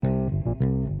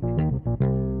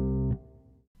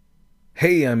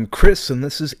Hey, I'm Chris, and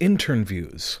this is Intern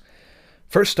Views.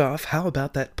 First off, how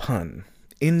about that pun?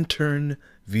 Intern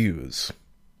Views.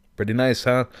 Pretty nice,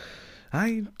 huh?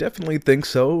 I definitely think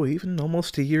so, even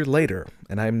almost a year later,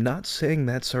 and I'm not saying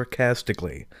that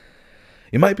sarcastically.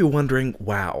 You might be wondering,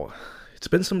 wow, it's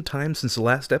been some time since the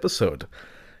last episode.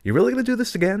 You really gonna do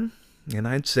this again? And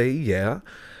I'd say, yeah.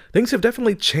 Things have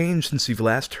definitely changed since you've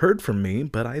last heard from me,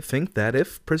 but I think that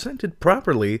if presented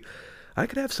properly, I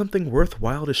could have something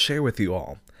worthwhile to share with you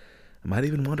all. I might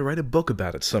even want to write a book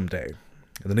about it someday.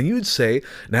 And then you'd say,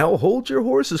 now hold your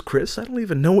horses, Chris, I don't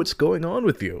even know what's going on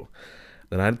with you.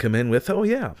 Then I'd come in with, oh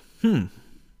yeah,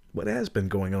 what has been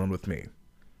going on with me?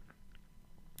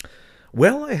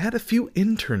 Well, I had a few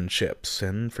internships,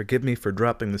 and forgive me for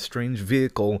dropping the strange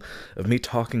vehicle of me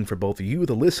talking for both you,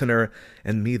 the listener,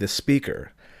 and me, the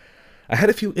speaker. I had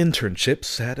a few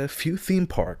internships at a few theme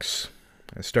parks.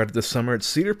 I started the summer at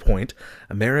Cedar Point,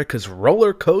 America's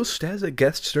roller coast, as a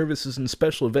guest services and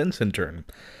special events intern.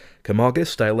 Come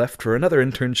August, I left for another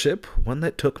internship, one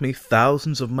that took me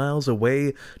thousands of miles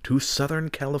away to Southern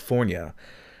California,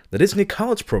 the Disney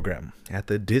College Program at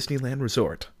the Disneyland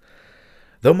Resort.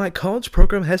 Though my college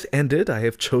program has ended, I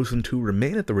have chosen to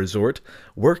remain at the resort,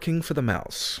 working for the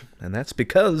Mouse, and that's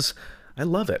because I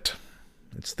love it.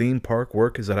 It's theme park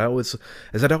work as I'd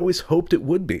always hoped it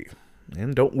would be.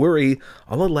 And don't worry,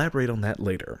 I'll elaborate on that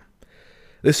later.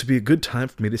 This would be a good time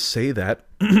for me to say that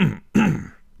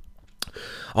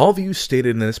all views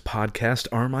stated in this podcast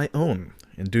are my own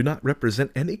and do not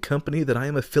represent any company that I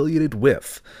am affiliated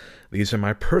with. These are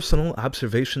my personal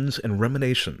observations and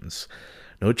ruminations.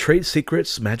 No trade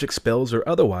secrets, magic spells, or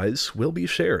otherwise will be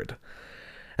shared.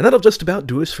 And that'll just about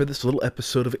do us for this little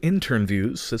episode of Intern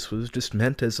Views. This was just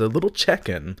meant as a little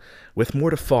check-in with more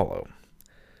to follow.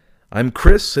 I'm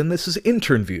Chris, and this is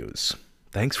Intern Views.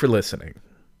 Thanks for listening.